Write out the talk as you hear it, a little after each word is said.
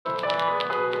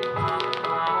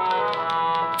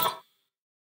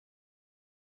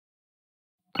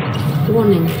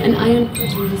Warning, an iron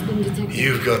curtain has been detected.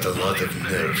 You've got a lot of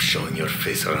nerve showing your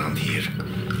face around here.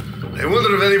 I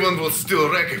wonder if anyone will still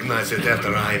recognize it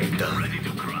after I'm done. Ready to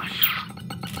crush.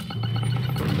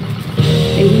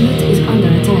 A unit is under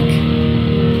attack.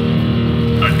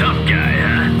 A tough guy,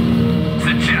 huh?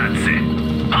 Sichansi.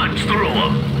 Punch through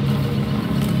him.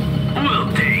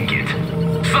 We'll take it.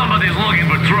 Somebody's looking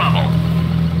for trouble.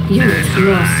 Unit That's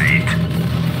lost. right.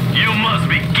 You must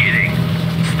be kidding.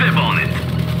 Step on it.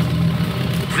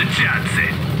 Sichansi.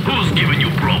 Who's giving you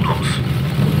problems?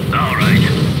 All right.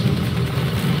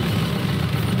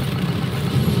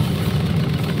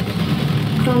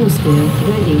 Chronosphere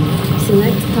ready.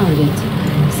 Select target.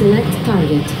 Select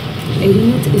target. A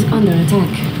unit is under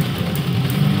attack.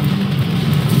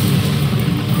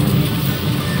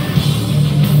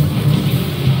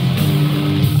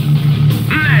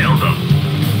 Nailed him.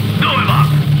 Do him up.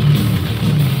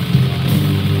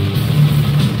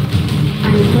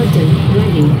 Iron curtain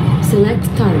ready. Select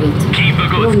target. Keep the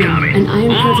goods Warning, coming. an iron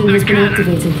Load curtain the has been cannon.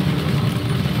 activated.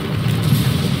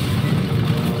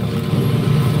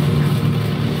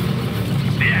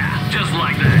 Yeah, just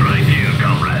like that. Right here,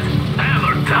 comrade.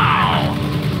 Hammer down.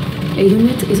 A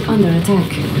unit is under attack.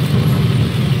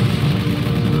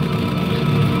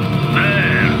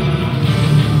 There.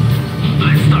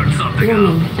 Let's start something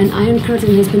Warning, up. an iron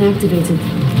curtain has been activated.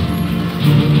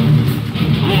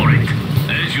 Lower it,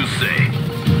 as you say.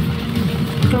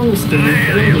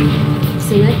 Chronosphere ready.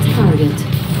 Select target.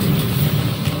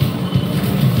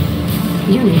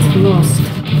 Unit lost.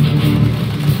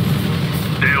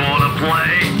 They wanna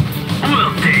play?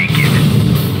 We'll take it.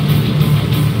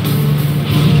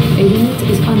 A unit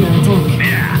is under attack.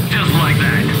 Yeah, just like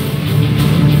that.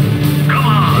 Come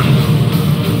on.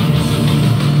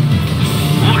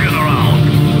 Looking around.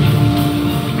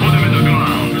 Put him in the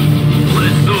ground.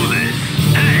 Let's do this.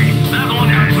 Hey, that one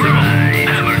got through. Right.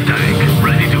 Hammer tank,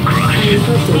 ready to crush. Iron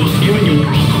curtain Who's giving you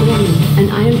ready. problems? Warning, an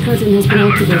iron curtain has been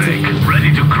Hammer activated. tank,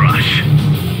 ready to crush.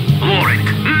 Lower it.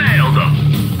 Nailed them.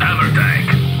 Hammer tank.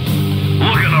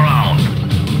 Looking around.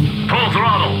 Full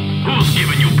throttle. Who's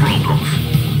giving you problems?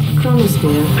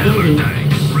 Chronosphere Hammer ready. tank,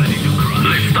 ready to crush.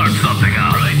 Let's start something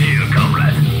out right here,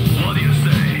 comrade. What do you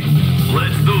say?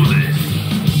 Let's do this.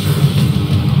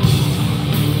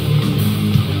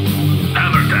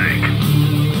 Hammer tank.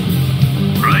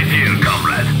 Right here,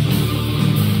 comrade.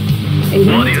 A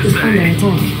What do unit you is say? under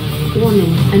attack.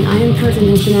 Warning, an iron curtain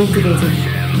has been activated.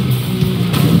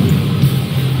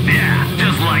 Yeah,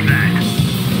 just like that.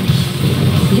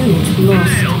 Unit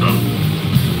lost. Nailed them.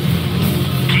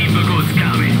 Keep the goods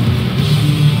coming.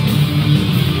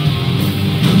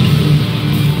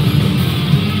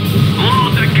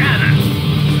 Load the cannon.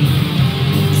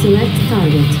 Select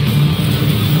target.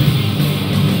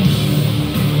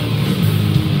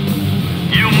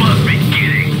 You must be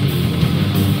kidding.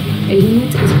 A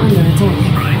unit is under attack.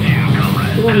 Right here,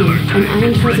 comrade. Warning, Hammer an tank,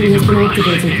 iron curtain ready has to been crush.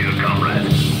 activated. Right here, comrade.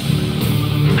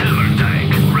 Hammer tank,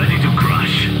 ready to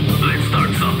crush. Let's start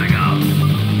something out.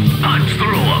 Punch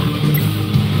through him.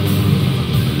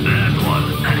 That one,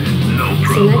 no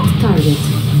problem. Select target.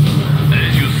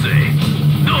 As you say.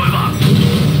 Do him up.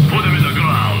 Put him in the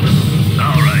ground.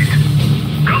 All right.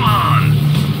 Come on.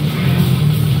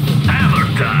 Hammer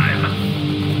time.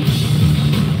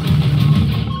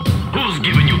 Who's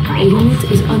giving you A problems? unit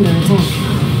is under attack.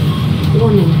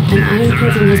 Warning, an iron That's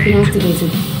curtain has been right.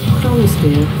 activated.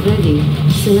 Chronosphere ready.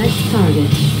 Select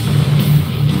target.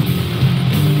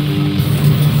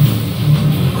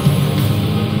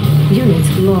 Unit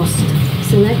lost.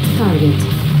 Select target.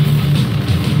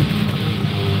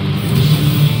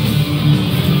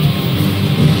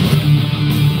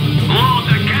 Load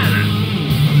the cannon.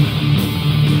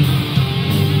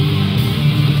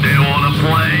 They wanna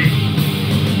play?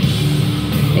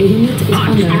 A unit is Punch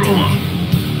under through attack. 'em.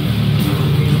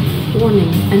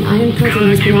 Warning, an iron curtain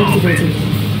has been Gotta keep activated.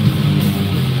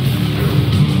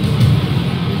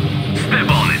 Step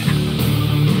on it.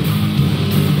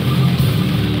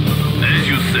 As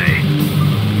you say.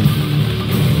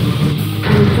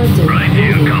 Iron curtain Right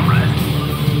here, ready. comrade.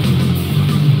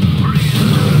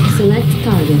 Select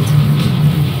target.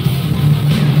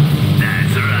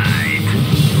 That's right.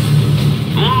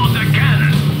 Load the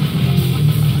cannon.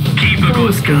 Keep the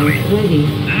goods Chronosphere coming. ready.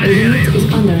 A unit is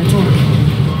under attack.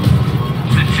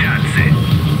 Sichansi.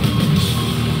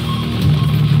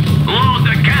 Load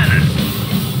the cannon.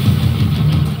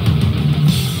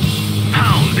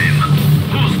 Pound him.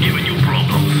 Who's giving you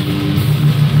problems?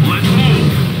 Let's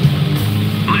move.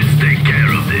 Let's take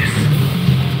care of this.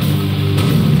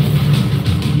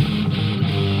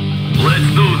 Let's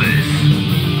do this.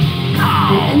 An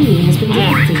enemy has been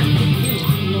Warwick. detected.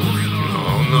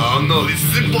 No, no, this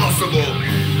is impossible!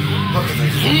 How could I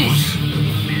lose?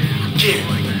 Again?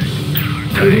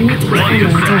 A unit is under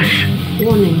attack.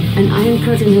 Warning, an iron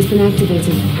curtain has been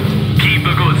activated. Keep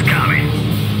the goods coming.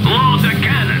 Load the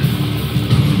cannon.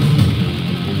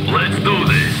 Let's do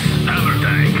this, hammer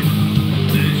tank.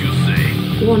 As you say.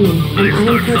 Warning, an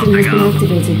iron curtain has been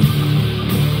activated.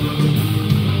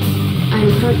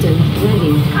 Iron curtain,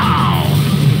 ready. How?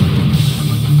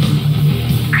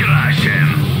 Crush him.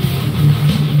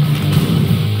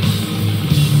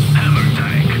 Hammer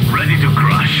tank, ready to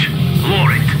crush.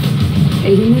 Lower it. A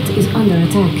unit is under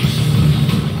attack.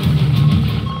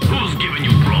 Who's giving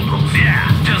you problems? Yeah,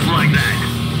 just like that.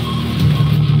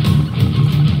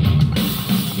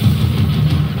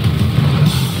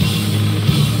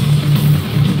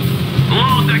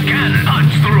 Load the cannon.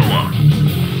 Punch through them.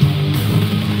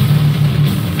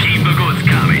 Keep the goods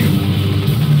coming.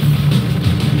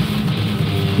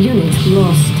 Unit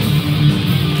lost.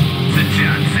 The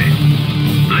chance.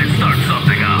 Let's start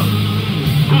something up.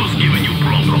 Who's giving you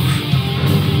problems?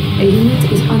 A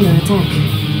unit is under attack.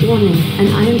 Warning, an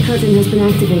iron curtain has been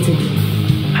activated.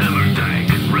 Hammer tank,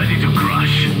 ready to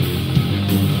crush.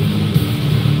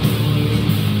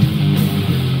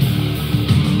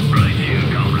 Right here,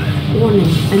 comrade.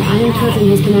 Warning, an iron curtain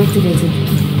has been activated.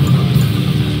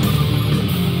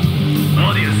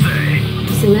 What do you say?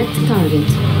 Select target.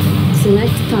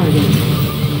 Select target.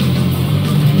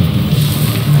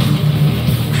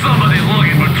 Somebody's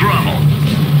looking for trouble.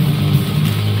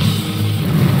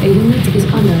 A unit is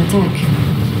under attack.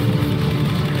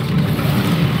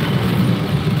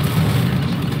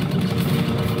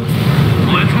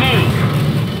 Let's move.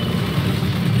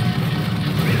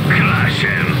 Crash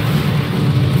him.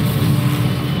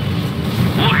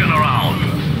 Looking around.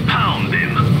 Pound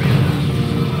him.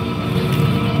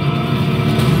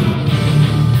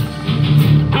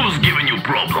 Who's giving you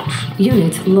problems?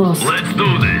 Unit lost. Let's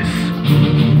do this.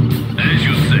 As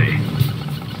you say.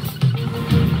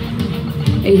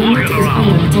 A unit is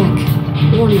under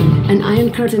attack. Warning, an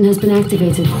iron curtain has been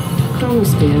activated.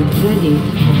 Chronosphere,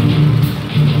 ready.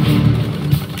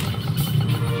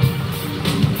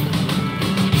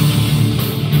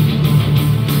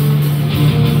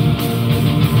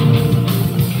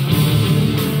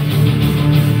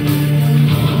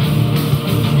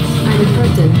 Iron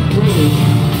curtain, ready.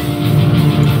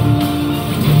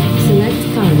 Select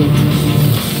target.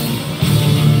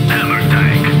 Hammer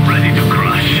tank, ready to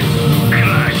crush.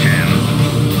 Crush him.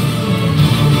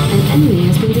 An enemy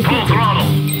has been Full defeated.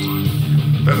 throttle.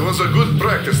 That was a good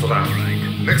practice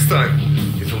round. Next time,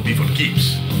 it will be for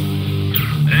keeps.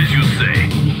 As you say.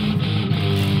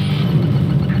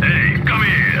 Hey, come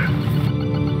here.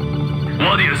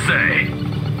 What do you say?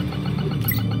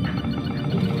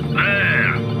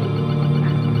 There.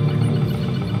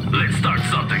 Let's start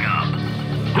something up.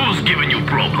 Who's giving you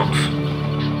problems?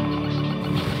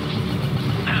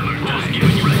 Hammer, who's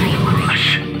giving you problems? Crush.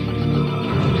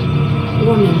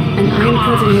 Warning, an iron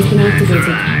curtain has been That's activated.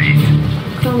 right.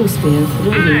 Chronosphere,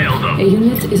 ready. Nailed them. A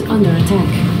unit is under attack.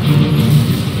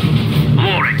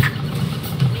 Lower it.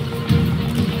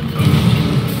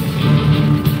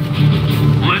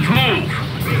 Let's move.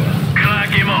 Crack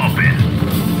him open.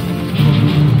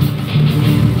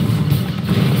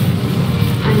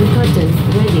 Iron curtain,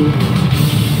 ready.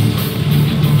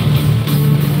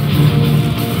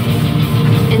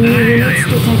 Enemy units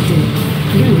detected.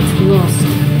 Unit lost.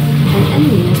 An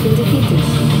enemy has been defeated.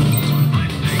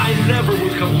 I never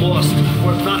would have lost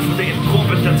were it not for the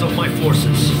incompetence of my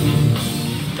forces.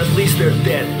 At least they're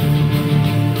dead.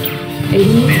 A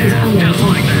unit is Yeah, under just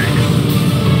like attack.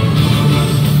 that.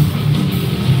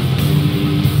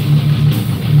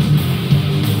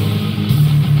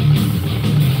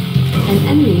 An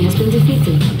enemy has been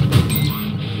defeated.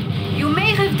 You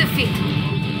may have defeated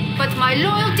me, but my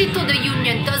loyalty to the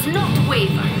Union does not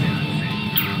waver.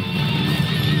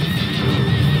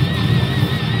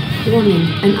 Warning,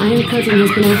 an iron curtain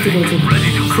has been activated.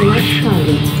 Ready to Select crush.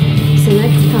 target.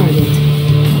 Select target.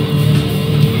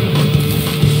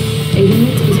 A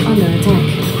unit is under attack.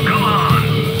 Come on.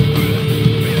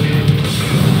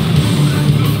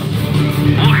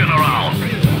 Looking around.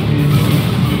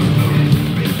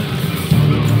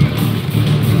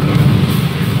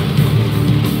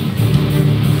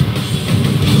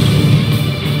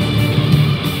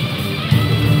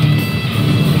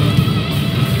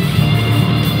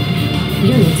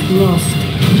 Unit lost.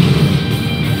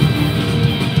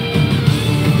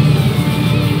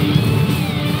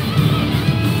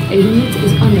 A unit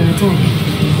is under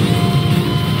attack.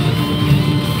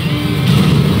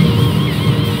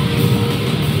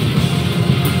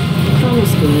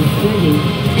 Chronosphere ready.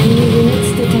 Enemy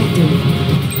units detected.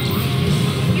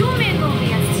 You may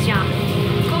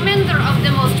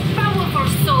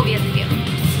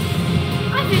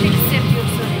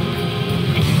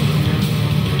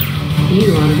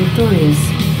You are victorious.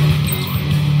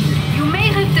 You may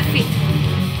have defeat,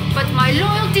 but my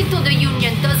loyalty to the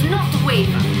Union does not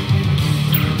waver.